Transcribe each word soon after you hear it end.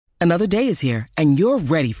Another day is here, and you're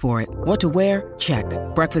ready for it. What to wear? Check.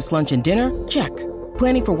 Breakfast, lunch, and dinner? Check.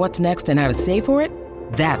 Planning for what's next and how to save for it?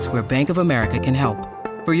 That's where Bank of America can help.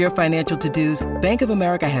 For your financial to-dos, Bank of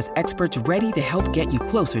America has experts ready to help get you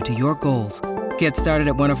closer to your goals. Get started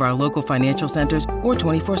at one of our local financial centers or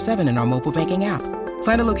 24/7 in our mobile banking app.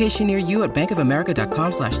 Find a location near you at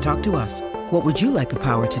bankofamerica.com/talktous. What would you like the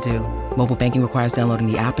power to do? Mobile banking requires downloading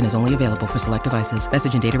the app and is only available for select devices.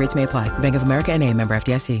 Message and data rates may apply. Bank of America N.A., member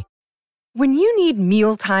FDIC. When you need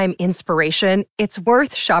mealtime inspiration, it's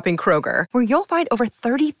worth shopping Kroger, where you'll find over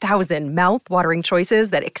 30,000 mouth-watering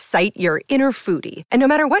choices that excite your inner foodie. And no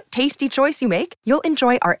matter what tasty choice you make, you'll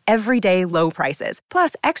enjoy our everyday low prices,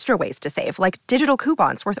 plus extra ways to save, like digital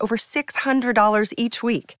coupons worth over $600 each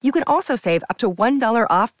week. You can also save up to $1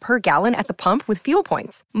 off per gallon at the pump with fuel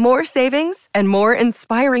points. More savings and more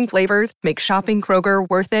inspiring flavors make shopping Kroger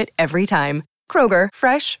worth it every time. Kroger,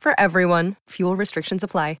 fresh for everyone. Fuel restrictions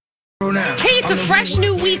apply. Hey, it's a fresh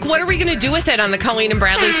new week. What are we going to do with it on the Colleen and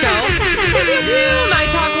Bradley Show? My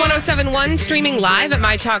Talk 1071, streaming live at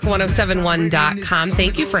mytalk1071.com.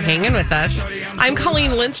 Thank you for hanging with us. I'm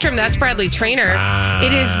Colleen Lindstrom. That's Bradley Trainer.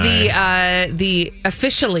 It is the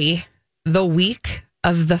officially the week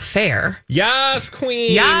of the fair. Yes,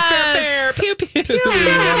 queen. Yes. Fair. Pew, pew. Pew, pew.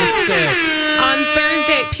 On a stick. On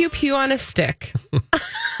Thursday, pew pew on a stick.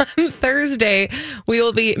 On Thursday, we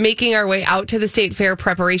will be making our way out to the state fair.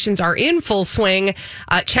 Preparations are in full swing.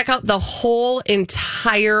 Check out the whole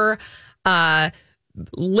entire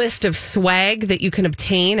list of swag that you can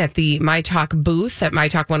obtain at the My Talk booth at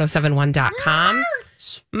mytalk1071.com.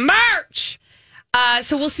 Merch!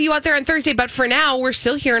 So we'll see you out there on Thursday. But for now, we're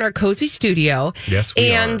still here in our cozy studio. Yes,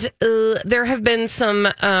 we are. And there have been some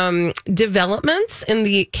developments in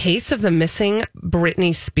the case of the missing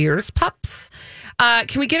Britney Spears pups.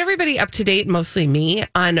 Can we get everybody up to date, mostly me,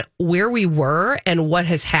 on where we were and what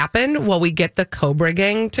has happened while we get the Cobra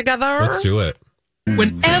Gang together? Let's do it.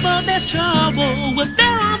 Whenever there's trouble, we're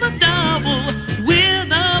there on the double. We're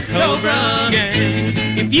the Cobra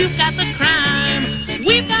Gang. If you've got the crime,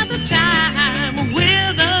 we've got the time.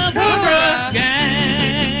 We're the Cobra Gang.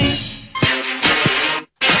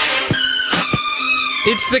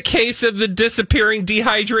 It's the case of the disappearing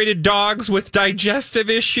dehydrated dogs with digestive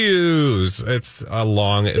issues. It's a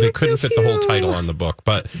long, they couldn't fit the whole title on the book,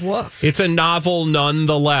 but it's a novel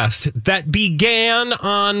nonetheless that began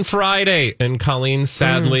on Friday. And Colleen,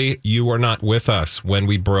 sadly, you were not with us when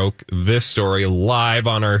we broke this story live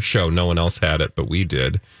on our show. No one else had it, but we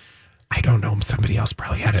did. I don't know. Somebody else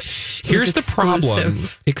probably had it. Here's the problem.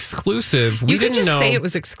 Exclusive. We you didn't could just know. say it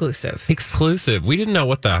was exclusive. Exclusive. We didn't know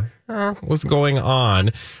what the was going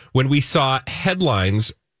on when we saw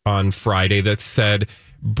headlines on Friday that said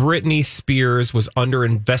Britney Spears was under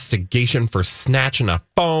investigation for snatching a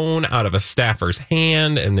phone out of a staffer's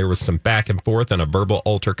hand, and there was some back and forth and a verbal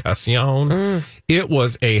altercation. It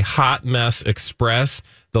was a hot mess express,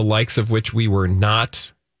 the likes of which we were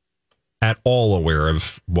not at all aware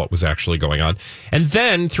of what was actually going on. And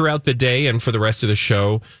then throughout the day and for the rest of the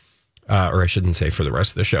show, or I shouldn't say for the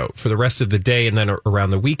rest of the show, for the rest of the day and then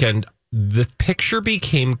around the weekend, the picture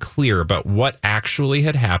became clear about what actually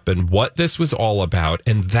had happened, what this was all about.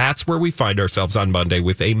 And that's where we find ourselves on Monday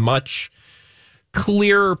with a much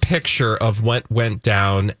clearer picture of what went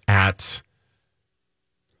down at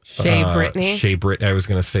Shea Britney. I was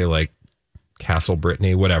going to say like Castle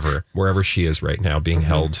Brittany, whatever, wherever she is right now, being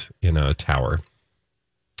held in a tower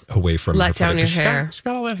away from Let down your hair. She's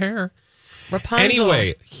got all that hair. Rapunzel.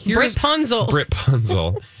 Anyway, here's Britpunzel.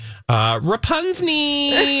 Rapunzel.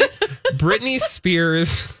 Britney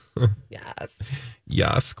Spears. Yes.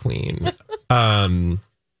 Yes, queen. Britney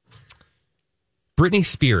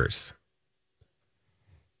Spears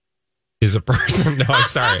is a person. No, I'm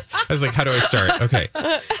sorry. I was like, how do I start? Okay.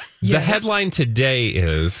 The headline today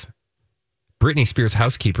is Britney Spears'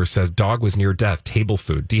 housekeeper says dog was near death, table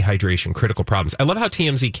food, dehydration, critical problems. I love how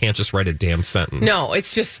TMZ can't just write a damn sentence. No,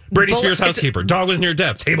 it's just Britney Spears' housekeeper, dog was near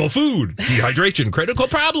death, table food, dehydration, critical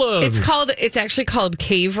problems. It's actually called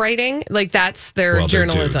cave writing. Like that's their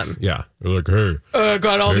journalism. Yeah. They're like, hey.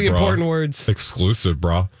 Got all the important words. Exclusive,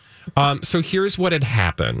 bro. So here's what had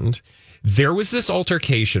happened. There was this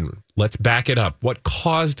altercation. Let's back it up. What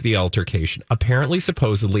caused the altercation? Apparently,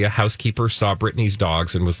 supposedly, a housekeeper saw Britney's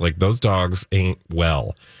dogs and was like, those dogs ain't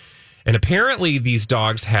well. And apparently, these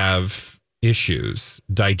dogs have issues,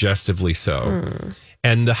 digestively so.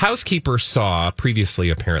 And the housekeeper saw,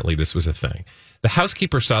 previously, apparently, this was a thing. The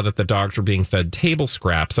housekeeper saw that the dogs were being fed table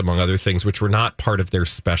scraps, among other things, which were not part of their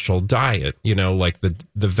special diet. You know, like the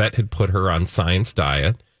vet had put her on science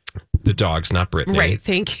diet. The dogs, not Britney. Right,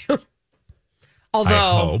 thank you.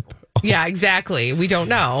 Although, Yeah, exactly. We don't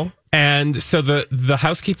know. And so the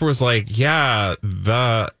housekeeper was like, yeah,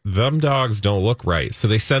 them dogs don't look right. So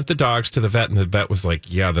they sent the dogs to the vet, and the vet was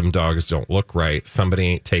like, yeah, them dogs don't look right. Somebody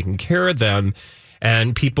ain't taking care of them.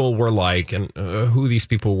 And people were like, and who these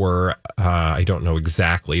people were, I don't know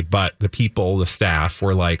exactly, but the staff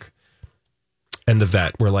were like, and the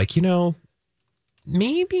vet were like,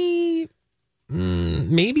 maybe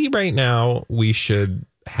right now we should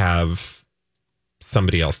have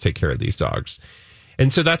somebody else take care of these dogs.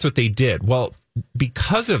 And so that's what they did. Well,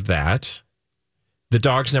 because of that, the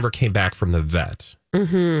dogs never came back from the vet.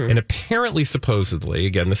 Mm-hmm. And apparently, supposedly,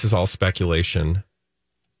 again, this is all speculation.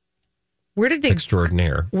 Where did they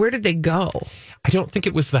extraordinaire? Where did they go? I don't think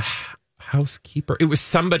it was the housekeeper. It was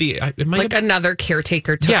somebody. It might like another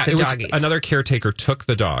caretaker took the doggies. Another caretaker took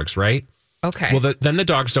the dogs, right? Okay. Well, then the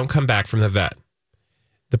dogs don't come back from the vet.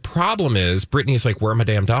 The problem is, Brittany's like, where are my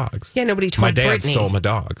damn dogs? Yeah, nobody told Brittany. My dad stole my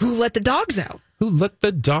dogs. Who let the dogs out? Who let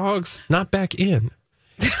the dogs not back in?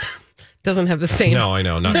 Doesn't have the same. No, I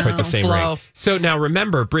know. Not quite the same flow. ring. So now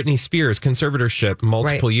remember, Britney Spears, conservatorship,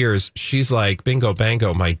 multiple years. She's like, bingo,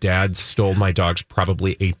 bango. My dad stole my dogs,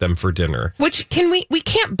 probably ate them for dinner. Which we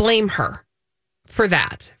can't blame her for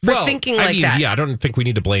that, for thinking like that. Yeah, I don't think we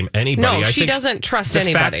need to blame anybody. No, I she think doesn't trust the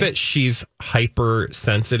anybody. The fact that she's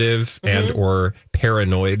hypersensitive and or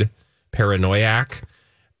paranoiac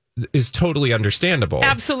is totally understandable.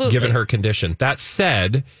 Absolutely. Given her condition. That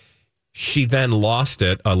said, she then lost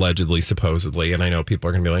it, allegedly, supposedly. And I know people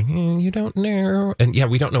are going to be like, you don't know. And yeah,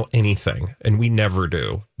 we don't know anything. And we never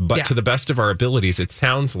do. But to the best of our abilities, it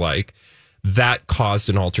sounds like that caused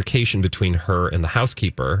an altercation between her and the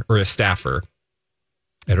housekeeper or a staffer.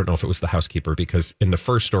 I don't know if it was the housekeeper, because in the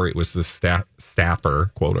first story, it was the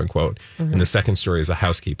staffer, quote unquote. Mm-hmm. And the second story is a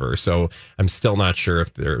housekeeper. So I'm still not sure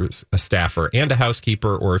if there's a staffer and a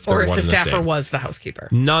housekeeper or if they're one and the same. Or if the staffer was the housekeeper.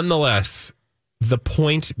 Nonetheless, the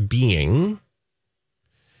point being,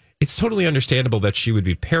 it's totally understandable that she would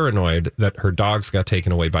be paranoid that her dogs got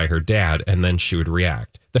taken away by her dad, and then she would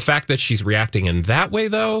react. The fact that she's reacting in that way,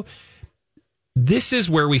 though, this is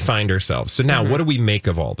where we find ourselves. So now, what do we make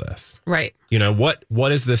of all this? Right. What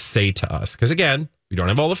does this say to us? Because again, we don't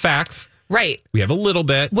have all the facts. Right. We have a little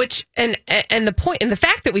bit. Which, and the point, and the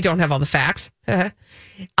fact that we don't have all the facts,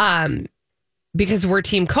 because we're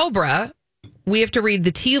Team Cobra, we have to read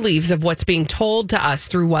the tea leaves of what's being told to us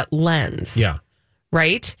through what lens. Yeah.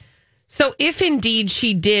 Right? So if indeed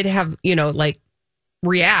she did have,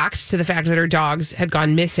 react to the fact that her dogs had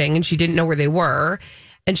gone missing and she didn't know where they were,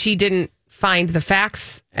 and she didn't find the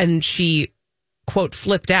facts and she, quote,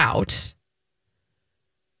 flipped out,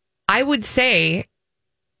 I would say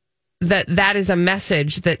that is a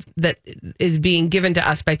message that is being given to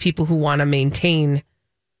us by people who want to maintain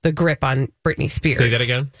the grip on Britney Spears. Say that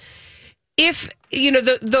again. If,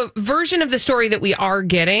 the version of the story that we are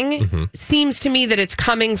getting seems to me that it's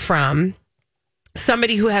coming from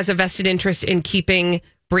somebody who has a vested interest in keeping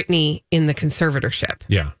Britney in the conservatorship.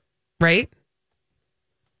 Yeah. Right?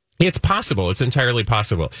 It's possible. It's entirely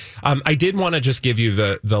possible. I did want to just give you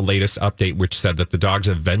the latest update, which said that the dogs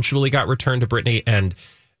eventually got returned to Britney. And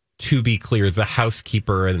to be clear, the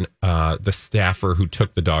housekeeper and the staffer who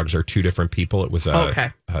took the dogs are two different people. It was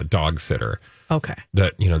a dog sitter. Okay.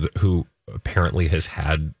 That, who apparently has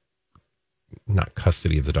had not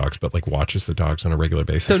custody of the dogs, but like watches the dogs on a regular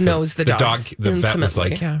basis. So knows the dogs. The vet was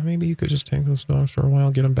like, yeah, maybe you could just take those dogs for a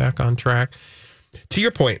while, get them back on track. To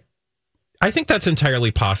your point, I think that's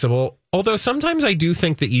entirely possible. Although sometimes I do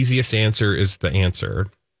think the easiest answer is the answer,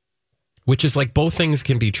 which is like both things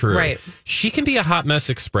can be true. Right. She can be a hot mess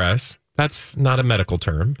express. That's not a medical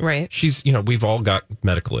term. Right. She's, we've all got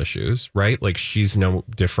medical issues, right? Like she's no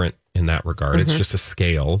different in that regard. It's just a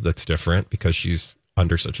scale that's different because she's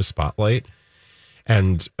under such a spotlight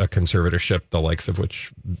and a conservatorship, the likes of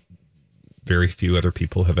which very few other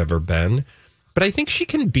people have ever been. But I think she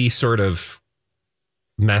can be sort of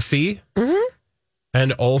messy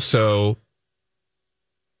and also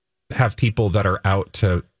have people that are out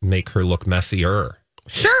to make her look messier.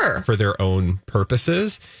 Sure. For their own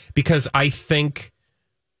purposes. Because I think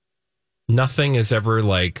nothing is ever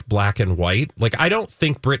like black and white. Like, I don't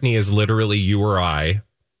think Britney is literally you or I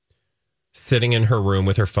sitting in her room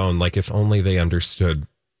with her phone. Like, if only they understood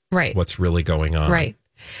what's really going on. Right.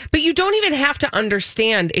 But you don't even have to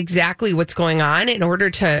understand exactly what's going on in order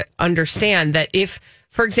to understand that if,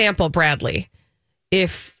 for example, Bradley,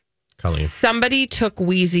 if Colleen, somebody took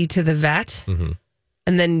Wheezy to the vet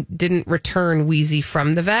and then didn't return Wheezy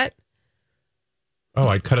from the vet, Oh,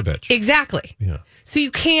 I'd cut a bitch. Exactly. Yeah. So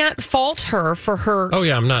you can't fault her for her. Oh,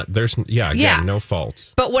 yeah, I'm not. There's, again, no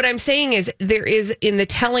fault. But what I'm saying is there is, in the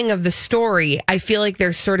telling of the story, I feel like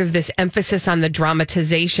there's sort of this emphasis on the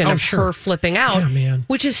dramatization of her flipping out,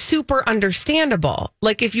 which is super understandable.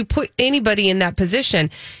 Like if you put anybody in that position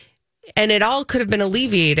and it all could have been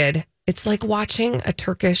alleviated, it's like watching a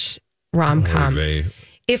Turkish rom-com.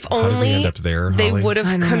 If only they would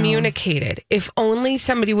have communicated. If only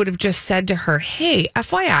somebody would have just said to her, hey,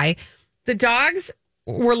 FYI, the dogs,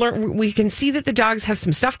 we can see that the dogs have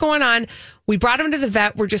some stuff going on. We brought them to the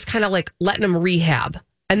vet. We're just kind of like letting them rehab.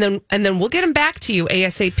 And then we'll get them back to you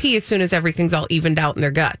ASAP as soon as everything's all evened out in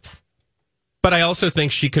their guts. But I also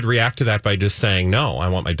think she could react to that by just saying, no, I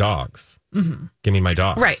want my dogs. Mm-hmm. Give me my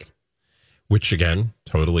dogs. Right. Which, again,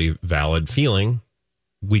 totally valid feeling.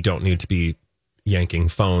 We don't need to be yanking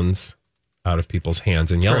phones out of people's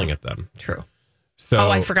hands and yelling at them. True. So,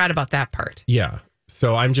 I forgot about that part. Yeah.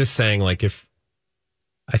 So I'm just saying, like, if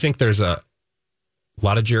I think there's a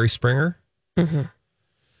lot of Jerry Springer and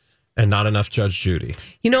not enough Judge Judy.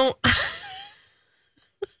 You know,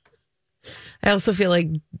 I also feel like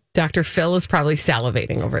Dr. Phil is probably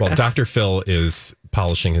salivating over this. Well, Dr. Phil is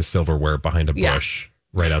polishing his silverware behind a bush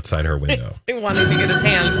right outside her window. He wanted to get his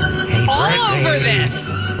hands all over this.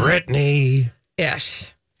 Brittany.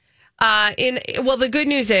 Ish. The good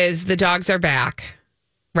news is the dogs are back,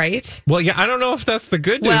 right? Well, yeah, I don't know if that's the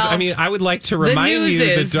good news. Well, I mean, I would like to remind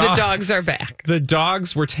you the dogs are back. The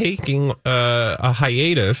dogs were taking a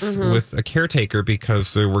hiatus with a caretaker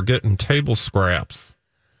because they were getting table scraps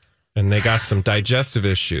and they got some digestive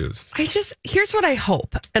issues. Here's what I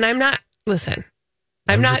hope. And I'm not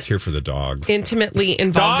not just here for the dogs. Intimately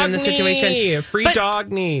involved in the situation. Free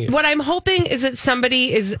dog knee. What I'm hoping is that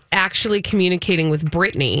somebody is actually communicating with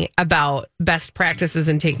Brittany about best practices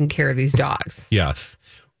in taking care of these dogs. Yes.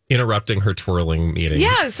 Interrupting her twirling meetings.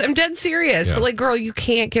 Yes, I'm dead serious. Yeah. But like, girl, you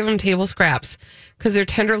can't give them table scraps because their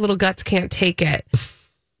tender little guts can't take it.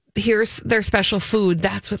 Here's their special food.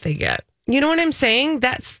 That's what they get. You know what I'm saying?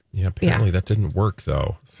 Apparently that didn't work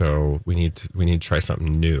though. So we need to try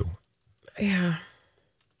something new. Yeah.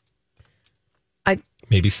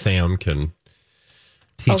 Maybe Sam can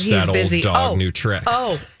teach that old dog new tricks.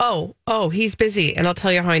 He's busy. And I'll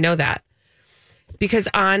tell you how I know that. Because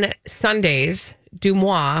on Sundays,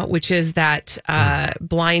 Dumois, which is that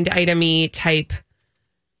blind item-y type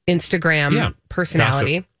Instagram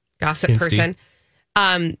personality, gossip person,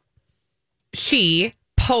 she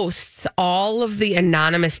posts all of the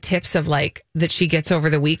anonymous tips of like that she gets over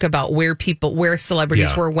the week about where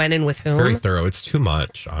celebrities were, when, and with whom. Very thorough. It's too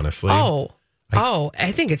much, honestly.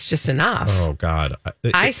 I think it's just enough. Oh God,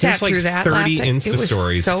 I sat through that. 30 Insta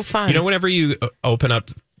stories. So fun. You know, whenever you open up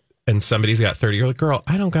and somebody's got 30, you're like, girl,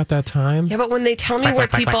 I don't got that time. Yeah, but when they tell me where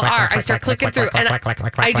people are, I start clicking through, and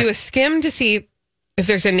I do a skim to see if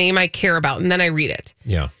there's a name I care about, and then I read it.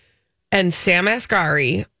 Yeah. And Sam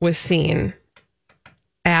Asghari was seen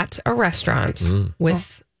at a restaurant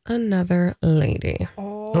with another lady.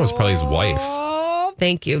 That was probably his wife.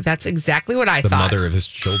 Thank you. That's exactly what I thought. The mother of his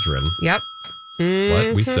children. Yep.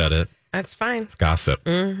 What? We said it. That's fine. It's gossip.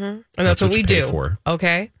 Mm-hmm. And that's what we do. For.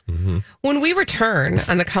 Okay. Mm-hmm. When we return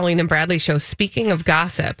on the Colleen and Bradley show, speaking of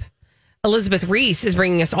gossip, Elizabeth Reese is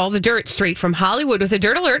bringing us all the dirt straight from Hollywood with a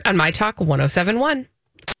dirt alert on My Talk 107.1.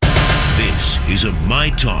 This is a My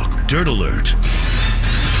Talk Dirt Alert.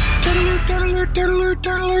 Dirt alert, dirt alert, dirt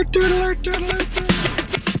alert, dirt alert, dirt alert.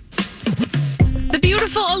 The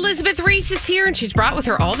beautiful Elizabeth Reese is here, and she's brought with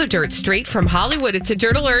her all the dirt straight from Hollywood. It's a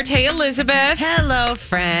dirt alert. Hey, Elizabeth. Hello,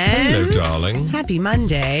 friends. Hello, darling. Happy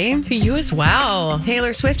Monday. To you as well.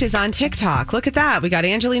 Taylor Swift is on TikTok. Look at that. We got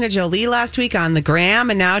Angelina Jolie last week on the gram,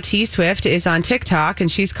 and now T Swift is on TikTok,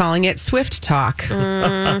 and she's calling it Swift Talk.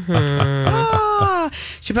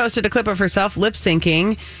 She posted a clip of herself lip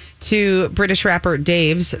syncing to British rapper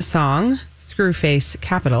Dave's song, Screwface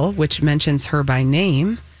Capital, which mentions her by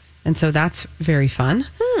name. And so that's very fun.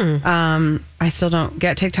 I still don't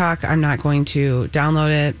get TikTok. I'm not going to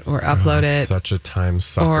download it or upload it. Such a time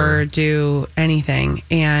sucker. Or do anything.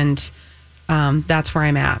 And that's where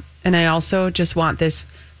I'm at. And I also just want this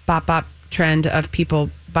bop trend of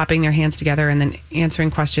people bopping their hands together and then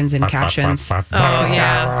answering questions in captions.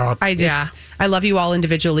 Yeah. I love you all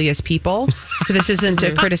individually as people. So this isn't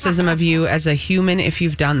a criticism of you as a human if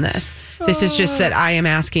you've done this. This is just that I am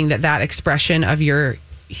asking that expression of your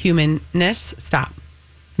humanness stop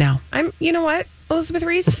now. You know what, Elizabeth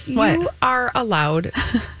Reese? You are allowed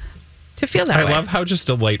to feel that way. I love how just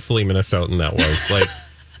delightfully Minnesotan that was. Like,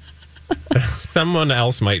 Someone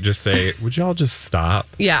else might just say, would y'all just stop?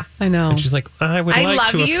 Yeah. I know. And she's like, I would I like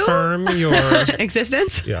love to you. affirm your...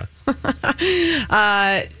 Existence? Yeah.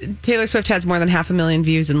 Taylor Swift has more than 500,000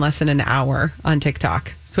 views in less than an hour on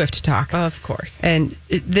TikTok. Swift Talk. Of course. And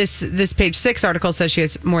this Page Six article says she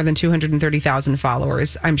has more than 230,000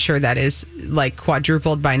 followers. I'm sure that is like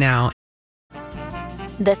quadrupled by now.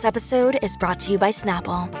 This episode is brought to you by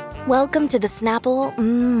Snapple. Welcome to the Snapple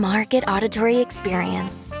Market Auditory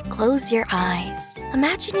Experience. Close your eyes.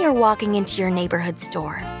 Imagine you're walking into your neighborhood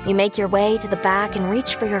store. You make your way to the back and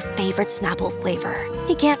reach for your favorite Snapple flavor.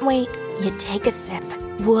 You can't wait. You take a sip.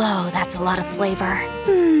 Whoa, that's a lot of flavor.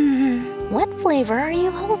 What flavor are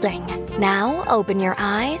you holding? Now open your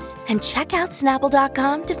eyes and check out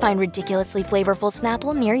Snapple.com to find ridiculously flavorful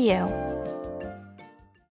Snapple near you.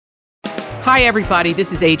 Hi, everybody.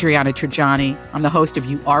 This is Adriana Trajani. I'm the host of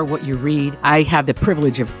You Are What You Read. I have the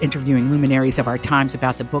privilege of interviewing luminaries of our times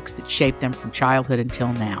about the books that shaped them from childhood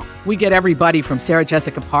until now. We get everybody from Sarah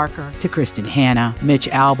Jessica Parker to Kristen Hanna, Mitch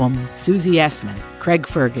Albom, Susie Essman, Craig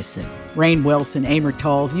Ferguson, Rainn Wilson, Amor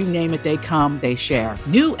Tolls, you name it, they come, they share.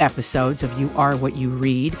 New episodes of You Are What You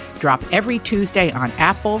Read drop every Tuesday on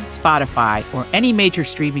Apple, Spotify, or any major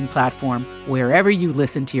streaming platform wherever you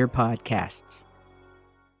listen to your podcasts.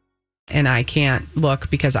 And I can't look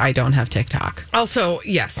because I don't have TikTok. Also,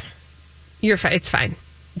 yes, you're fine. It's fine.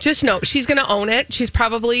 Just know she's going to own it. She's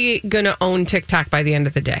probably going to own TikTok by the end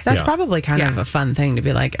of the day. That's probably kind of a fun thing to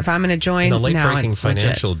be like, if I'm going to join, And a now late-breaking it's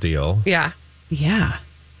financial legit. deal. Yeah. Yeah.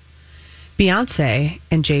 Beyonce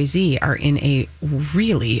and Jay-Z are in a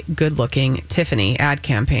really good-looking Tiffany ad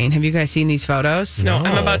campaign. Have you guys seen these photos? No,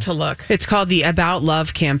 I'm about to look. It's called the About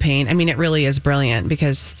Love campaign. I mean, it really is brilliant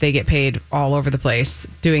because they get paid all over the place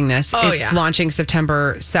doing this. Oh, It's launching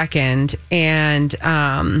September 2nd,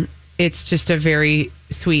 and it's just a very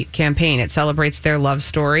sweet campaign. It celebrates their love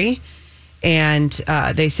story, and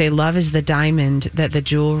they say love is the diamond that the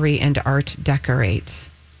jewelry and art decorate.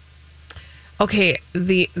 Okay,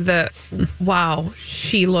 the wow,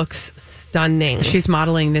 she looks stunning. She's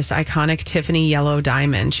modeling this iconic Tiffany yellow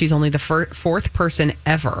diamond. She's only the fourth person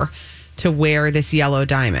ever to wear this yellow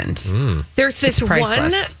diamond. There's this one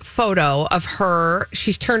priceless. photo of her.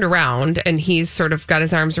 She's turned around and he's sort of got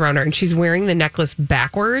his arms around her and she's wearing the necklace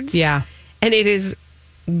backwards. Yeah. And it is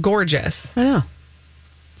gorgeous. I know.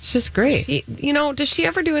 It's just great. Does she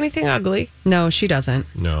ever do anything ugly? No, she doesn't.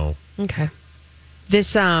 No. Okay.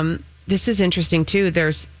 This is interesting too.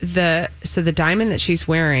 There's the diamond that she's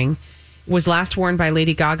wearing was last worn by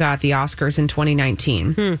Lady Gaga at the Oscars in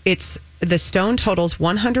 2019. It's the stone totals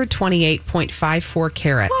 128.54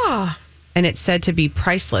 carats, and it's said to be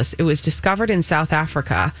priceless. It was discovered in South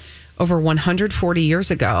Africa over 140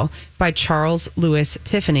 years ago by Charles Louis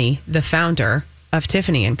Tiffany, the founder of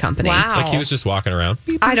Tiffany and Company. Wow. Like he was just walking around.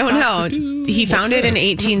 I don't know. He found it in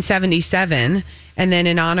 1877, and then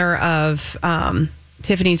in honor of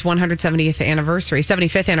Tiffany's 75th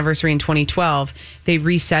anniversary in 2012, they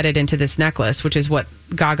reset it into this necklace, which is what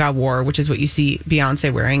Gaga wore, which is what you see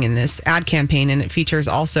Beyonce wearing in this ad campaign, and it features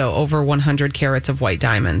also over 100 carats of white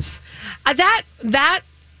diamonds. That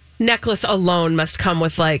necklace alone must come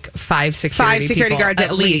with like five security people, guards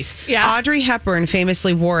at least. Yeah. Audrey Hepburn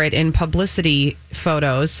famously wore it in publicity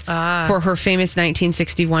photos for her famous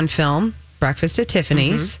 1961 film Breakfast at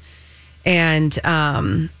Tiffany's. And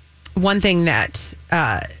one thing that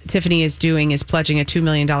Tiffany is doing is pledging a $2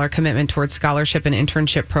 million commitment towards scholarship and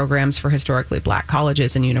internship programs for historically black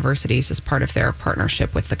colleges and universities as part of their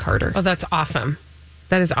partnership with the Carters. Oh, that's awesome.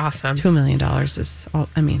 That is awesome. $2 million is all,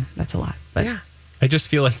 I mean, that's a lot. But Yeah. I just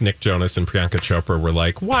feel like Nick Jonas and Priyanka Chopra were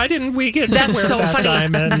like, why didn't we get to That's wear so that funny.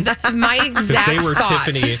 diamond? My exact They were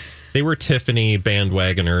thought. They were Tiffany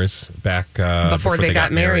bandwagoners back before they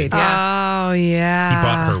got married. Yeah. oh, yeah. He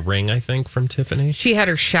bought her ring, I think, from Tiffany. She had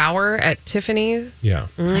her shower at Tiffany's. Yeah.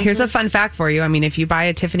 Here's a fun fact for you. I mean, if you buy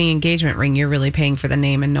a Tiffany engagement ring, you're really paying for the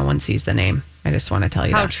name and no one sees the name. I just want to tell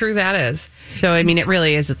you How that. true that is. So, I mean, it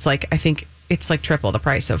really is. It's like, I think it's like triple the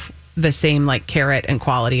price of the same like carat and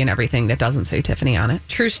quality and everything that doesn't say Tiffany on it.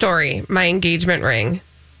 True story. My engagement ring.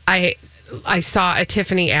 I saw a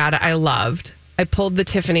Tiffany ad I loved. I pulled the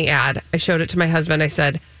Tiffany ad. I showed it to my husband. I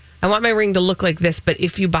said, I want my ring to look like this, but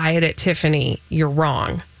if you buy it at Tiffany, you're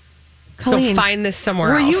wrong. Colleen, so find this somewhere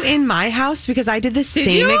Were else. you in my house? Because I did the same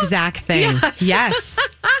you? exact thing. Yes. Yes.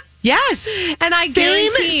 Yes. And I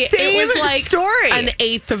guarantee same it was like story. an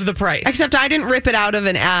eighth of the price. Except I didn't rip it out of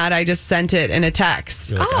an ad. I just sent it in a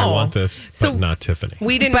text. You're like, I want this, but So not Tiffany.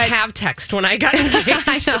 we didn't have text when I got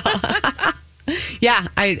engaged. Yeah,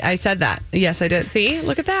 I said that. Yes, I did. See,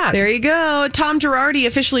 look at that. There you go. Tom Girardi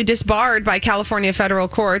officially disbarred by California federal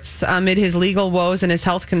courts amid his legal woes and his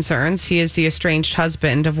health concerns. He is the estranged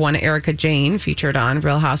husband of one Erica Jane, featured on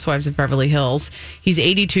Real Housewives of Beverly Hills. He's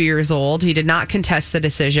 82 years old. He did not contest the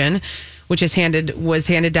decision, which was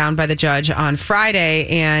handed down by the judge on Friday,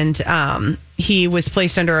 and he was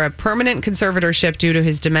placed under a permanent conservatorship due to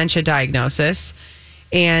his dementia diagnosis.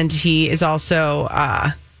 And he is also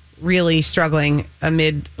really struggling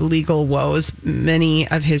amid legal woes. Many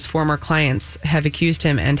of his former clients have accused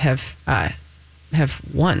him and have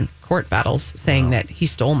won court battles, saying that he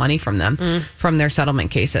stole money from them from their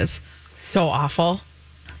settlement cases. So awful.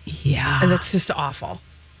 Yeah, And that's just awful.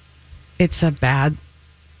 It's a bad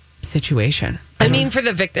situation. I mean, for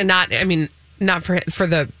the victim, not for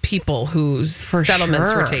the people whose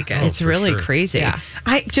settlements were taken. It's really crazy. Yeah.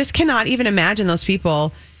 I just cannot even imagine those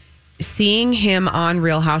people seeing him on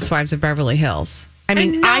Real Housewives of Beverly Hills. I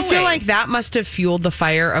mean, I feel like that must have fueled the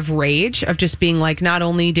fire of rage of just being like, not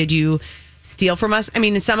only did you steal from us, I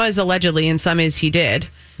mean, some is allegedly and some is he did.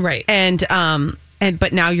 Right. And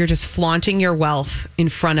but now you're just flaunting your wealth in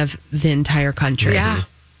front of the entire country. Yeah.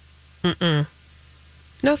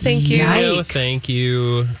 No, thank you. Yikes. No, thank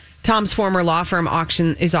you. Tom's former law firm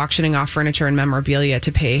is auctioning off furniture and memorabilia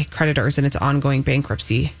to pay creditors in its ongoing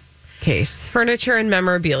bankruptcy case. Furniture and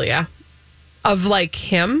memorabilia of like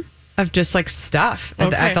him? Of just like stuff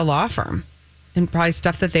at the law firm. And probably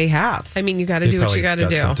stuff that they have. I mean, you got to do what you got to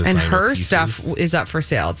do. And her stuff is up for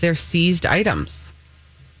sale. They're seized items.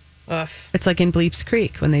 Ugh. It's like in Bleeps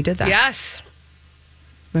Creek when they did that. Yes.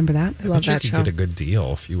 Remember that? I love that show. You could get a good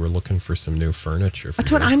deal if you were looking for some new furniture.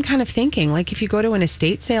 That's what I'm kind of thinking. Like if you go to an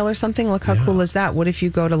estate sale or something, look how cool is that? What if you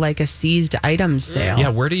go to like a seized items sale? Yeah,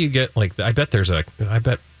 where do you get like? I bet there's like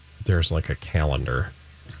a calendar.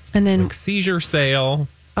 And then like seizure sale.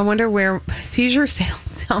 I wonder where seizure sale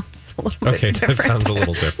sounds a little bit different. Okay, that sounds a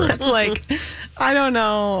little different. It's like I don't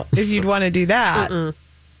know if you'd want to do that.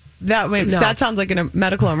 That sounds like a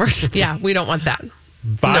medical emergency. Yeah, we don't want that.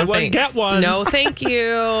 Buy one, thanks. get one. No, thank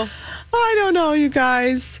you. I don't know, you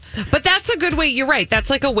guys. But that's a good way. You're right. That's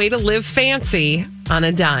like a way to live fancy on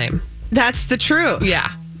a dime. That's the truth.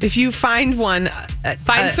 Yeah. If you find one,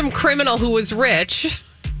 find some criminal who was rich.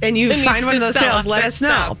 And you find one of those sales, let us know.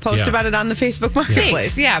 Stuff. Post about it on the Facebook Marketplace.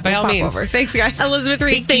 Thanks. Yeah, by all means. Over. Thanks, guys. Elizabeth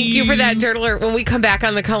Reese, thank you for that dirt alert. When we come back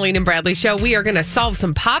on the Colleen and Bradley Show, we are going to solve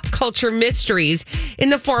some pop culture mysteries in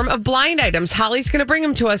the form of blind items. Holly's going to bring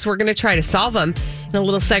them to us. We're going to try to solve them in a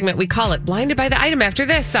little segment. We call it Blinded by the Item after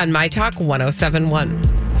this on My Talk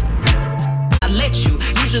 107.1.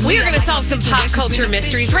 We are going to solve some pop culture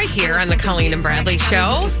mysteries right here on the Colleen and Bradley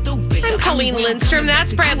Show. I'm Colleen Lindstrom.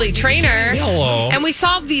 That's Bradley Trainer. Hello. And we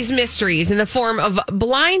solve these mysteries in the form of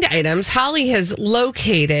blind items Holly has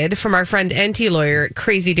located from our friend NT Lawyer at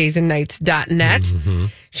crazydaysandnights.net. Mm-hmm.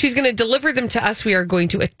 She's going to deliver them to us. We are going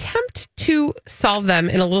to attempt to solve them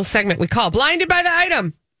in a little segment we call Blinded by the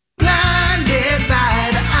Item. Blinded by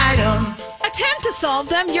the item. Attempt to solve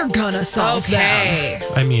them, you're gonna solve them.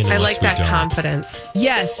 I mean, I like that confidence.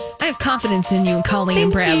 Yes, I have confidence in you, Colleen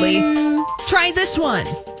and Bradley. Try this one.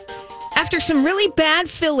 After some really bad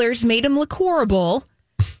fillers made him look horrible,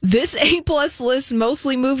 this A-plus list,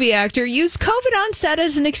 mostly movie actor, used COVID on set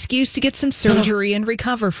as an excuse to get some surgery and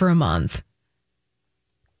recover for a month.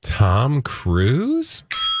 Tom Cruise?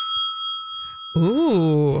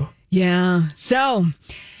 Ooh. Yeah. So,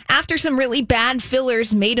 after some really bad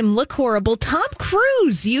fillers made him look horrible, Tom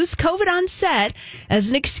Cruise used COVID on set as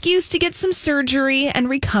an excuse to get some surgery and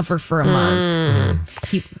recover for a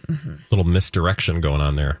month. Little misdirection going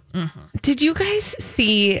on there. Did you guys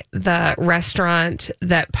see the restaurant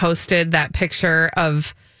that posted that picture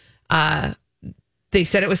of, they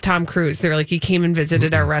said it was Tom Cruise. They were like, he came and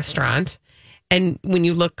visited our restaurant. And when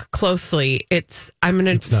you look closely, it's not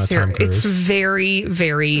Tom Cruise. It's very,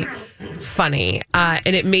 very funny.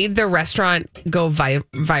 And it made the restaurant go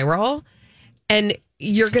viral. And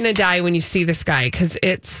you're going to die when you see this guy because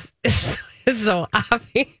it's so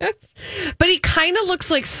obvious. But he kind of looks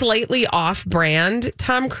like slightly off-brand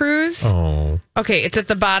Tom Cruise. Oh. Okay, it's at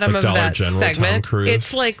the bottom of Dollar that General segment. Tom Cruise.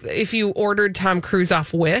 It's like if you ordered Tom Cruise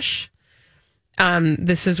off Wish,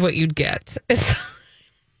 this is what you'd get. It's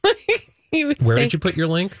like... Where did you put your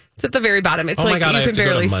link? It's at the very bottom. It's like you can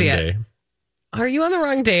barely see it. Are you on the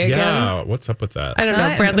wrong day again? Yeah, what's up with that? I don't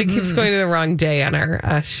know. Bradley keeps going to the wrong day on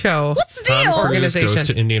our show. What's the deal? Tom Cruise Organization goes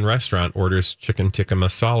to Indian restaurant, orders chicken tikka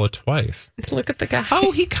masala twice. Look at the guy.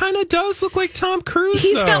 Oh, he kind of does look like Tom Cruise.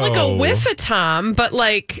 He's got like a whiff of Tom, but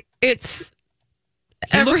like it's.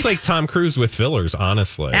 He looks like Tom Cruise with fillers,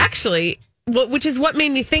 honestly. Actually, which is what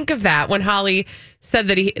made me think of that when Holly said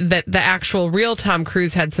that the actual real Tom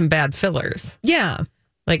Cruise had some bad fillers. Yeah.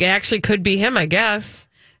 Like, it actually could be him, I guess.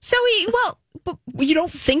 So but you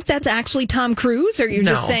don't think that's actually Tom Cruise, or you're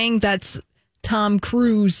just saying that's Tom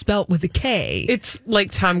Cruise spelt with a K? It's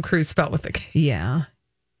like Tom Cruise spelt with a K. Yeah.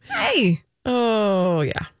 Hey. Oh,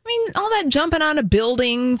 yeah. I mean, all that jumping out of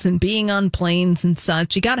buildings and being on planes and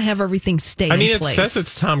such, you got to have everything stay in place. It says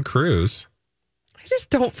it's Tom Cruise. I just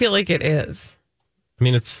don't feel like it is. I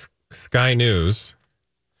mean, it's Sky News.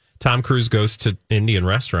 Tom Cruise goes to Indian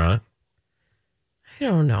restaurant. I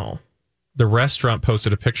don't know. The restaurant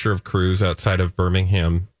posted a picture of Cruise outside of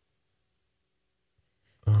Birmingham.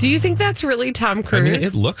 Do you think that's really Tom Cruise? I mean,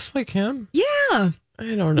 it looks like him. Yeah.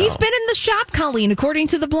 I don't know. He's been in the shop, Colleen, according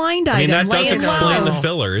to the blind item. I mean, that does laying explain low. the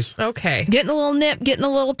fillers. Okay. Getting a little nip, getting a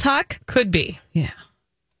little tuck. Could be. Yeah.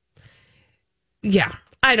 Yeah.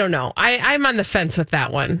 I don't know. I'm on the fence with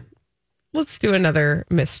that one. Let's do another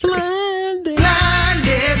mystery. Blinded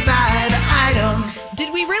by the item.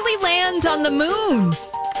 Did we really land on the moon?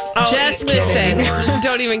 Oh, Just listen. kidding.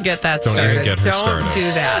 Don't even get that Don't started. even get her Don't started. do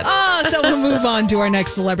that. So we'll move on to our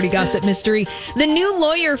next celebrity gossip mystery. The new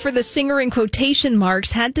lawyer for the singer in quotation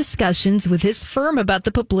marks had discussions with his firm about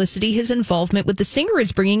the publicity his involvement with the singer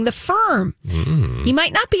is bringing the firm. He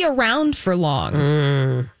might not be around for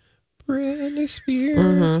long. Britney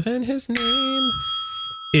Spears, and his name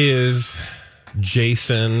is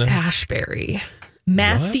Jason Ashbury.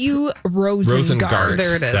 Matthew Rosengart.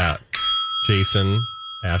 There it is. That Jason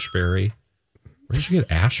Ashbury. Where did you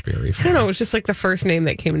get Ashbury from? I don't know. It was just like the first name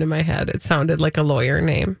that came to my head. It sounded like a lawyer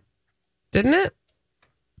name. Didn't it?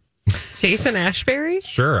 Jason Ashbury?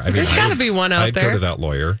 Sure. I mean, There's got to be one out I'd there. go to that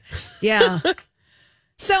lawyer. Yeah.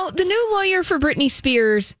 So the new lawyer for Britney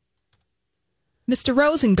Spears, Mr.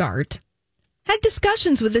 Rosengart, had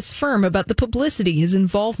discussions with his firm about the publicity his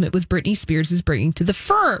involvement with Britney Spears is bringing to the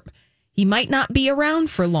firm. He might not be around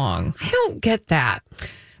for long. I don't get that.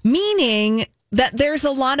 Meaning that there's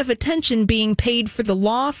a lot of attention being paid for the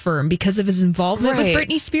law firm because of his involvement with Right.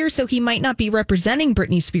 Britney Spears, so he might not be representing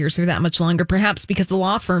Britney Spears for that much longer, perhaps because the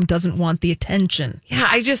law firm doesn't want the attention.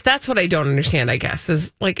 Yeah, that's what I don't understand, I guess.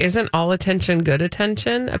 Isn't all attention good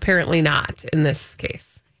attention? Apparently not in this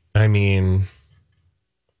case. I mean,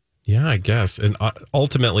 yeah, I guess. And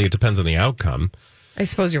ultimately, it depends on the outcome. I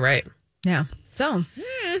suppose you're right. Yeah. So,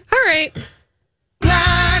 All right.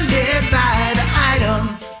 Blinded by the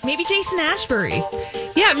item. maybe Jason Ashbury.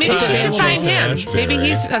 Yeah, maybe she should Jason find him. Ashbury. Maybe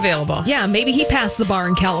he's available. Yeah, maybe he passed the bar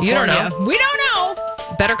in California. You don't know. We don't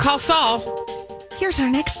know. Better call Saul. Here's our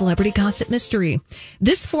next celebrity gossip mystery.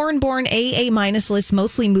 This foreign-born AA- list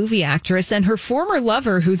mostly movie actress and her former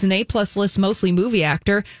lover, who's an A+ list mostly movie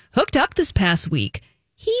actor, hooked up this past week.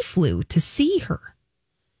 He flew to see her.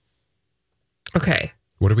 Okay.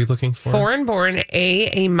 What are we looking for? Foreign-born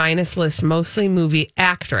A- list, mostly movie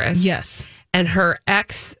actress. Yes. And her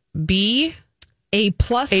ex B A+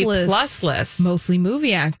 A+ list. mostly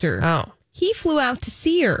movie actor. Oh. He flew out to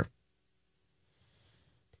see her,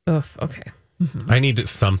 Oof. Okay. I need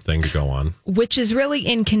something to go on. which is really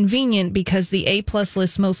inconvenient because the A+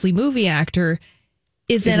 list mostly movie actor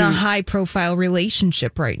is in a high-profile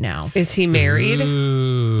relationship right now. Is he married?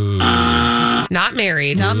 Ooh. Not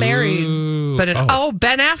married. Not married. Ooh. But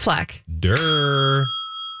Ben Affleck Durr.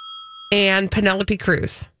 and Penelope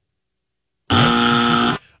Cruz.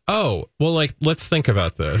 Oh, well, let's think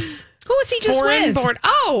about this. Who was he just with? Foreign-born.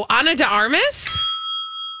 Oh, Ana de Armas?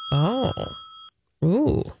 Oh.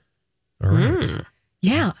 Ooh. All right.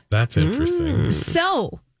 Yeah. That's interesting.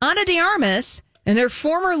 So, Ana de Armas and her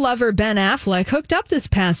former lover, Ben Affleck, hooked up this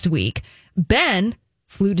past week. Ben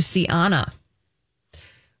flew to see Anna.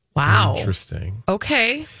 Wow. Interesting.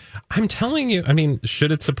 Okay. I'm telling you, I mean,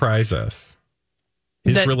 should it surprise us?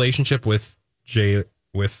 His That- relationship with the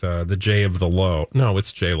J of the Low. No,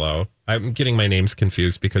 it's J Lo. I'm getting my names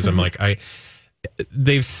confused because I'm like,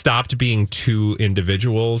 they've stopped being two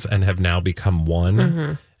individuals and have now become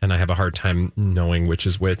one. And I have a hard time knowing which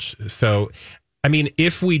is which. So, I mean,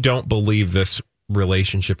 if we don't believe this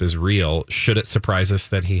relationship is real, should it surprise us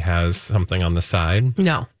that he has something on the side?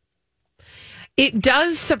 No. It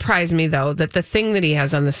does surprise me, though, that the thing that he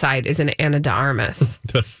has on the side is an Ana de Armas.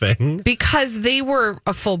 The thing? Because they were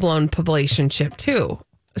a full-blown publicationship, too.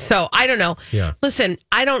 So, I don't know. Yeah. Listen,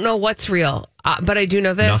 I don't know what's real, but I do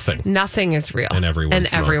know this. Nothing. Nothing is real. And everyone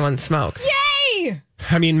smokes. everyone smokes. Yay!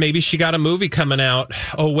 I mean, maybe she got a movie coming out.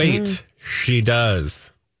 Oh, wait, she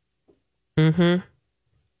does. Blinded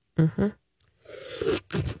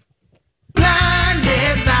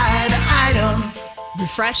by the item.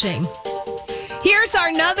 Refreshing. Here's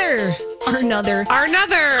another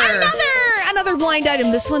another blind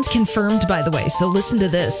item. This one's confirmed, by the way, so listen to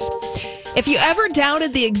this. If you ever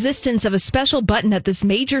doubted the existence of a special button at this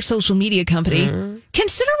major social media company,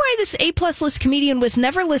 consider why this A-plus list comedian was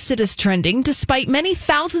never listed as trending, despite many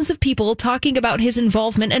thousands of people talking about his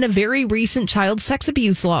involvement in a very recent child sex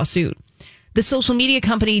abuse lawsuit. The social media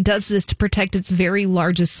company does this to protect its very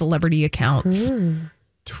largest celebrity accounts.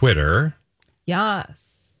 Twitter,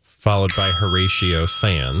 Yes. followed by Horatio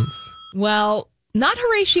Sands. Well, not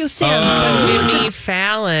Horatio Sands, but who was Jimmy it?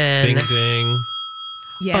 Fallon. Ding, ding.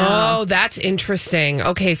 Yeah. Oh, that's interesting.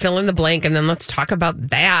 Okay, fill in the blank and then let's talk about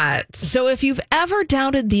that. So if you've ever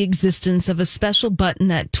doubted the existence of a special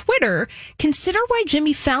button at Twitter, consider why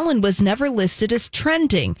Jimmy Fallon was never listed as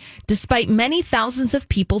trending, despite many thousands of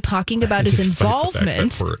people talking about his Despite the fact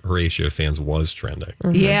involvement. that Horatio Sands was trending.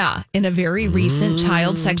 Yeah, in a very recent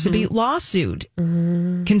child sex abuse lawsuit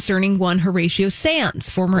concerning one Horatio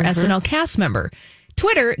Sands, former SNL cast member.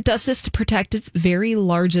 Twitter does this to protect its very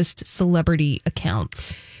largest celebrity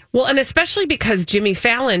accounts. Well, and especially because Jimmy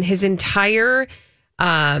Fallon, his entire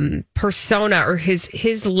persona or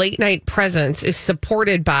his late night presence is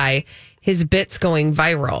supported by his bits going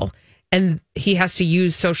viral. And he has to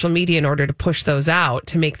use social media in order to push those out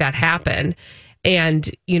to make that happen. And,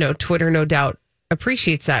 you know, Twitter no doubt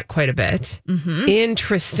appreciates that quite a bit.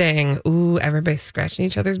 Interesting. Ooh, everybody's scratching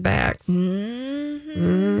each other's backs.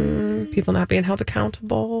 People not being held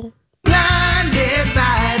accountable. Blinded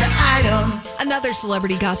by the item. Another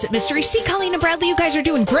celebrity gossip mystery. See, Colleen and Bradley, you guys are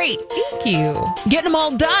doing great. Thank you. Getting them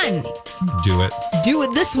all done. Do it. Do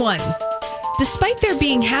it this one. Despite there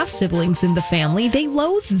being half-siblings in the family, they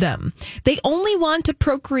loathe them. They only want to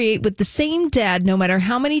procreate with the same dad no matter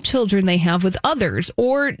how many children they have with others,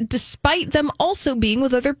 or despite them also being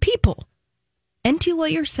with other people. NT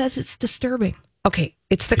Lawyer says it's disturbing. Okay,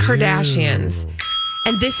 it's the Kardashians.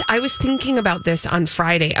 And this, I was thinking about this on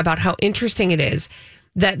Friday, about how interesting it is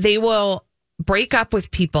that they will break up with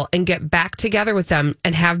people and get back together with them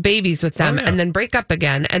and have babies with them and then break up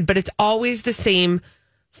again. But it's always the same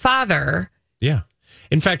father. Yeah.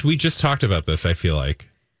 In fact, we just talked about this, I feel like.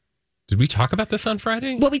 Did we talk about this on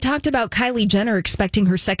Friday? Well, we talked about Kylie Jenner expecting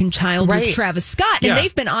her second child with Travis Scott, and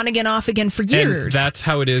they've been on again, off again for years. And that's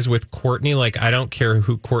how it is with Courtney. Like, I don't care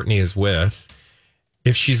who Courtney is with.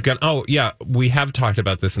 If she's going to, oh, yeah, we have talked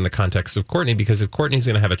about this in the context of Courtney, because if Courtney's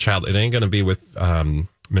going to have a child, it ain't going to be with Travis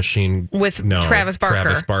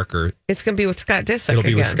Barker. It's going to be with Scott Disick. It'll be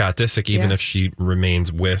again. with Scott Disick, even if she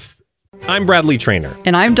remains with. I'm Bradley Trainer.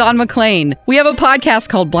 And I'm Don McClain. We have a podcast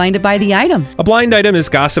called Blinded by the Item. A blind item is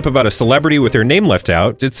gossip about a celebrity with their name left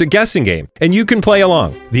out. It's a guessing game, and you can play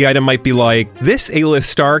along. The item might be like, this A-list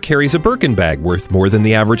star carries a Birkin bag worth more than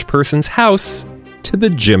the average person's house to the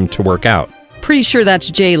gym to work out. Pretty sure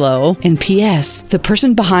that's J-Lo. And P.S. the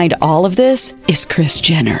person behind all of this is Kris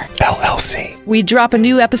Jenner, LLC. We drop a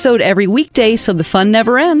new episode every weekday so the fun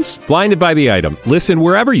never ends. Blinded by the Item. Listen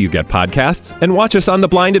wherever you get podcasts and watch us on the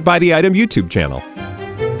Blinded by the Item YouTube channel.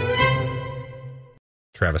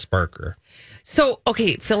 Travis Barker. So,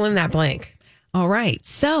 okay, fill in that blank. All right.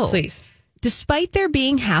 So, please. Despite there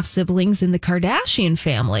being half-siblings in the Kardashian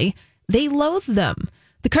family, they loathe them.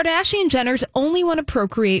 The Kardashian Jenners only want to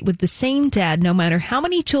procreate with the same dad no matter how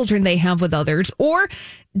many children they have with others, or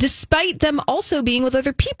despite them also being with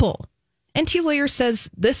other people. NT Lawyer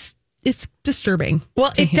says this is disturbing.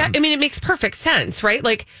 Well, I mean, it makes perfect sense, right?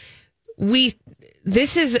 Like,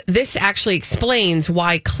 this actually explains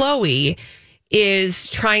why Khloe is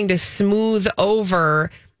trying to smooth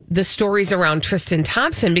over the stories around Tristan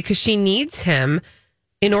Thompson, because she needs him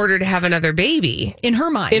in order to have another baby. In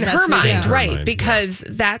her mind. Right. Because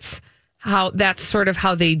that's sort of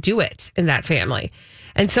how they do it in that family.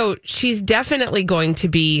 And so she's definitely going to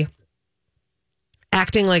be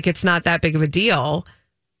acting like it's not that big of a deal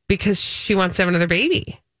because she wants to have another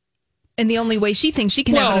baby. And the only way she thinks she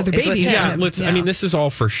can have another baby is I him. mean, this is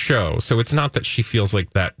all for show. So it's not that she feels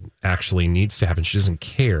like that actually needs to happen. She doesn't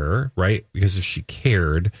care, right? Because if she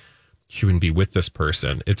cared, she wouldn't be with this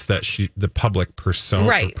person. It's that the public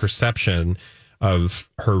perception of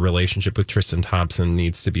her relationship with Tristan Thompson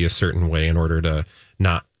needs to be a certain way in order to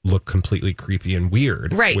not look completely creepy and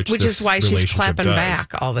weird. Right, which is why she's clapping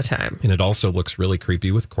back all the time. And it also looks really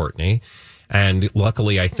creepy with Courtney. And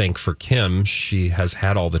luckily, I think for Kim, she has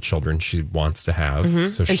had all the children she wants to have.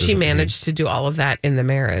 So and she managed to do all of that in the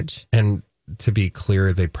marriage. And to be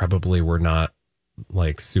clear, they probably were not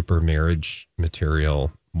like super marriage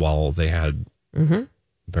material while they had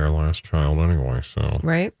their last child anyway. So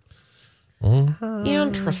right.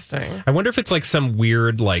 Interesting. I wonder if it's like some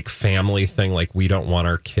weird like family thing, like we don't want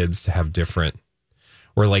our kids to have different.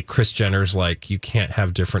 Or like Kris Jenner's like, you can't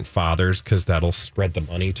have different fathers because that'll spread the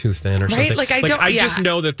money too thin or Right? something. Like, I just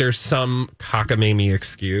know that there's some cockamamie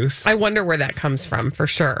excuse. I wonder where that comes from for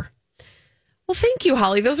sure. Well, thank you,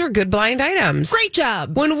 Holly. Those were good blind items. Great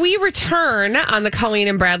job. When we return on the Colleen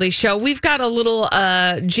and Bradley show, we've got a little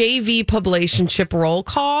JV Publicationship roll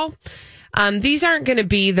call. These aren't going to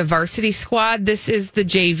be the varsity squad. This is the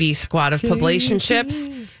JV squad of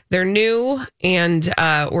Publicationships. They're new, and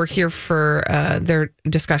we're here for their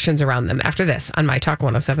discussions around them after this on My Talk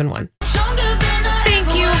 107.1.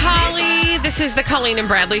 Thank you, Holly. This is the Colleen and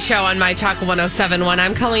Bradley show on My Talk 107.1.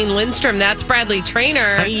 I'm Colleen Lindstrom. That's Bradley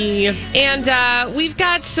Trainer. Hi. And we've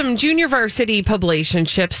got some junior varsity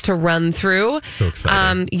Publicationships to run through. So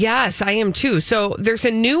exciting. Yes, I am too. So there's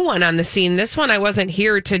a new one on the scene. This one I wasn't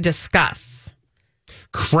here to discuss.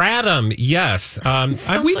 Kratom, yes. Sounds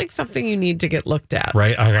like something you need to get looked at.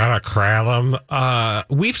 Right, I got a Kratom.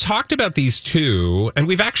 We've talked about these two, and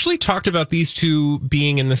we've actually talked about these two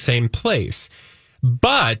being in the same place.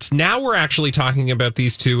 But now we're actually talking about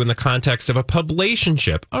these two in the context of a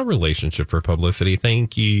publicationship, a relationship for publicity.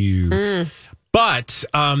 Thank you. But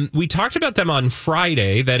we talked about them on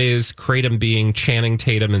Friday. That is, Kratom being Channing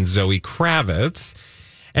Tatum and Zoe Kravitz.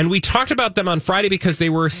 And we talked about them on Friday because they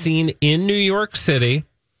were seen in New York City.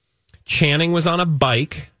 Channing was on a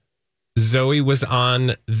bike. Zoe was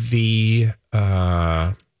on the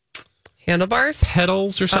handlebars,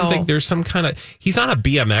 pedals or something. Oh. There's some kind of, he's on a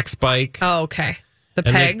BMX bike. Oh, okay. The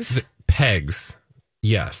pegs? Pegs.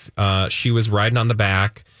 Yes. She was riding on the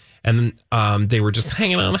back. And they were just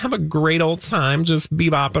hanging out and have a great old time, just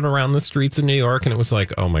bebopping around the streets of New York. And it was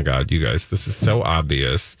like, oh my God, you guys, this is so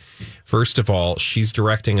obvious. First of all, she's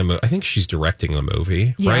directing a movie. I think she's directing a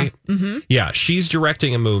movie, right? Mm-hmm. Yeah, she's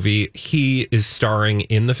directing a movie. He is starring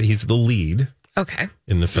in he's the lead. Okay.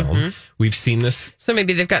 In the film. Mm-hmm. We've seen this. So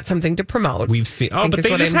maybe they've got something to promote. We've seen, but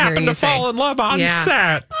they just happened to fall in love on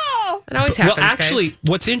set. Oh, it always happens. Well, actually, guys.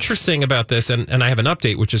 What's interesting about this, and I have an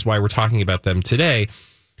update, which is why we're talking about them today.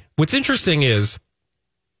 What's interesting is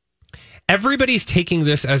everybody's taking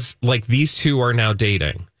this as like these two are now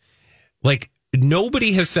dating. Like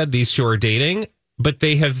nobody has said these two are dating, but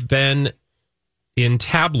they have been in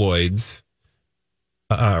tabloids,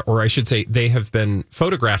 or I should say they have been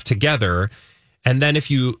photographed together. And then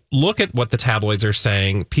if you look at what the tabloids are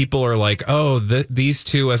saying, people are like, oh, these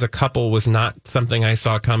two as a couple was not something I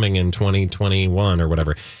saw coming in 2021 or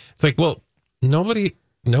whatever. It's like, well, nobody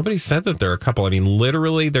said that they're a couple. I mean,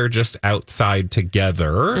 literally, they're just outside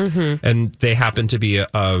together, and they happen to be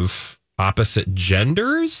of opposite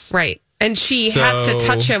genders. Right. And she has to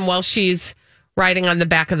touch him while she's riding on the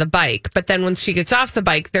back of the bike. But then when she gets off the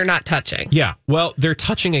bike, they're not touching. Yeah. Well, they're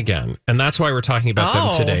touching again. And that's why we're talking about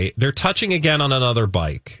them today. They're touching again on another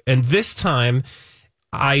bike. And this time,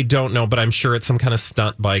 I don't know, but I'm sure it's some kind of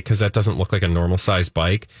stunt bike because that doesn't look like a normal size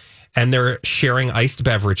bike. And they're sharing iced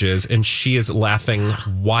beverages, and she is laughing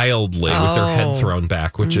wildly with her head thrown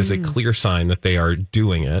back, which is a clear sign that they are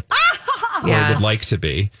doing it or would like to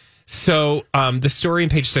be. So the story in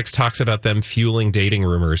Page 6 talks about them fueling dating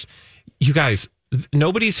rumors. You guys,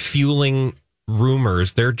 nobody's fueling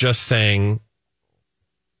rumors. They're just saying,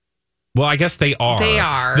 well, I guess they are. They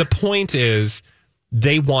are. The point is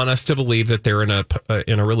they want us to believe that they're in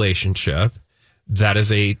a relationship. That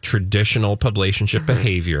is a traditional publicationship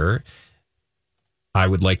behavior. I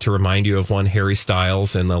would like to remind you of one, Harry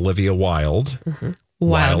Styles and Olivia Wilde. Mm-hmm.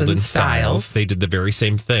 Wild and Styles. They did the very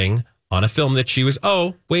same thing on a film that she was,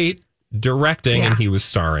 directing and he was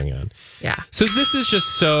starring in. Yeah. So this is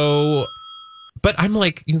just so... But I'm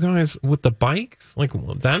like, you guys, with the bikes, like,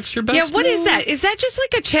 well, that's your best Yeah, what move? is that? Is that just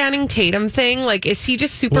like a Channing Tatum thing? Like, is he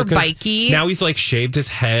just super 'cause bikey? Now he's like shaved his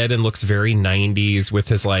head and looks very 90s with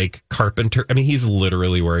his like carpenter. I mean, he's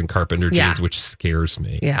literally wearing carpenter jeans, which scares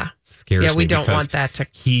me. Yeah. Scares me. Yeah, we don't because want that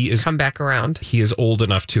to come back around. He is old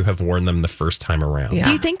enough to have worn them the first time around.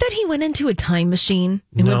 Do you think that he went into a time machine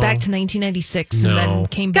and went back to 1996 and then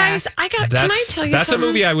came back? Guys, can I tell you that's something? a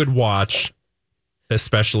movie I would watch,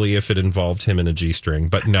 especially if it involved him in a G-string.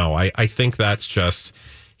 But no, I think that's just,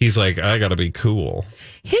 he's like, I got to be cool.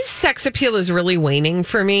 His sex appeal is really waning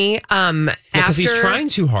for me. Because he's trying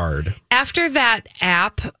too hard. After that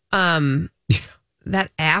app,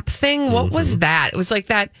 thing, what was that? It was like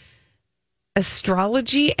that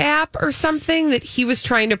astrology app or something that he was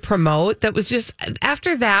trying to promote that was just,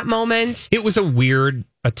 after that moment. It was a weird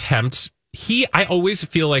attempt. I always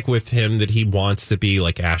feel like with him that he wants to be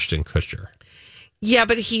like Ashton Kutcher. Yeah,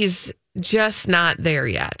 but he's just not there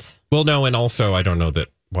yet. Well, no, and also I don't know that.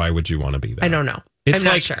 Why would you want to be that? I don't know. It's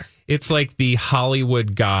I'm like, not sure. It's like the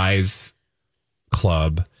Hollywood guys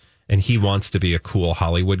club, and he wants to be a cool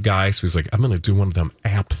Hollywood guy. So he's like, I'm going to do one of them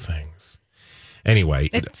app things. Anyway.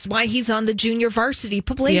 That's why he's on the junior varsity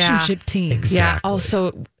relationship team. Exactly. Yeah.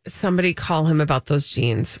 Also, somebody call him about those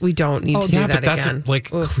jeans. We don't need to do that that's again.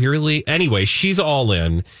 Clearly. Anyway, she's all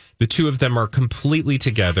in. The two of them are completely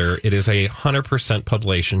together. It is 100%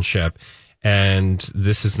 publicationship. And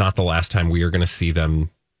this is not the last time we are going to see them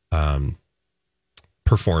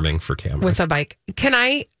performing for cameras. With a bike. Can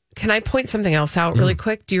I point something else out really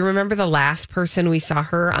quick? Do you remember the last person we saw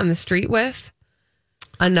her on the street with?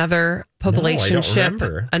 Another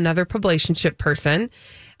publicationship person.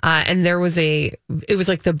 And there was it was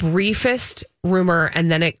like the briefest rumor,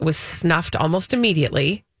 and then it was snuffed almost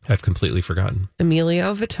immediately. I've completely forgotten.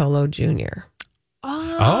 Emilio Vitolo Jr.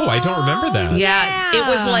 Oh, I don't remember that. Yeah, it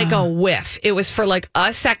was like a whiff. It was for like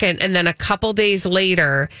a second, and then a couple days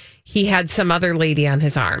later, he had some other lady on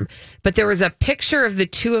his arm. But there was a picture of the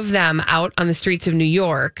two of them out on the streets of New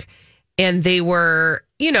York, and they were,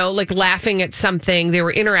 like laughing at something. They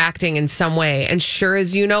were interacting in some way. And sure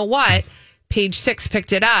as you know what, Page Six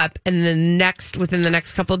picked it up, and within the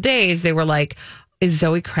next couple of days, they were like, is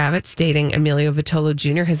Zoe Kravitz dating Emilio Vitolo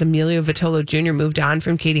Jr.? Has Emilio Vitolo Jr. moved on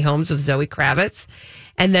from Katie Holmes with Zoe Kravitz?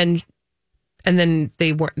 And then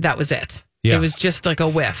they were. That was it. Yeah. It was just like a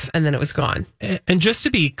whiff, and then it was gone. And just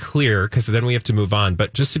to be clear, because then we have to move on.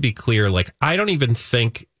 But just to be clear, I don't even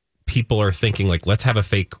think people are thinking let's have a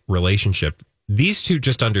fake relationship. These two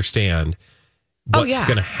just understand what's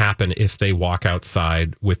going to happen if they walk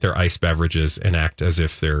outside with their iced beverages and act as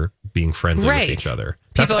if they're being friendly with each other.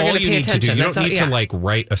 That's all you need to do. You don't need to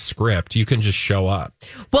write a script. You can just show up.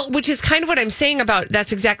 Well, which is kind of what I'm saying about,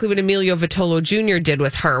 that's exactly what Emilio Vitolo Jr. did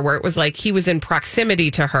with her, where it was like he was in proximity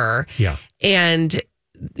to her. Yeah. And,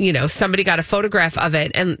 somebody got a photograph of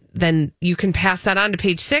it, and then you can pass that on to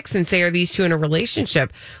Page Six and say, are these two in a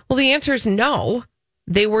relationship? Well, the answer is no.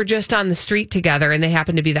 They were just on the street together, and they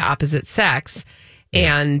happen to be the opposite sex.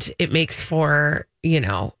 Yeah. And it makes for,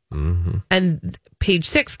 and Page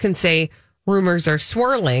Six can say rumors are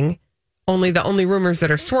swirling. The only rumors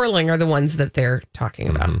that are swirling are the ones that they're talking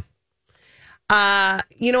about.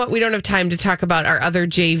 You know what? We don't have time to talk about our other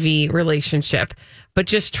JV relationship, but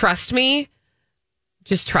just trust me.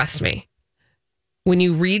 Just trust me. When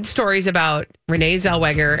you read stories about Renee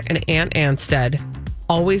Zellweger and Aunt Anstead,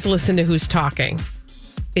 always listen to who's talking.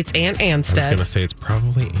 It's Aunt Anstead. I was going to say it's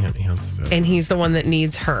probably Aunt Anstead. And he's the one that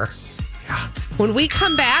needs her. Yeah. When we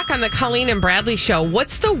come back on the Colleen and Bradley Show,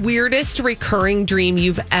 what's the weirdest recurring dream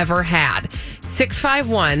you've ever had?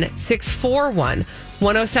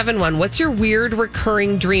 651-641-1071. What's your weird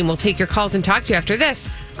recurring dream? We'll take your calls and talk to you after this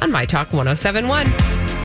on My Talk 1071.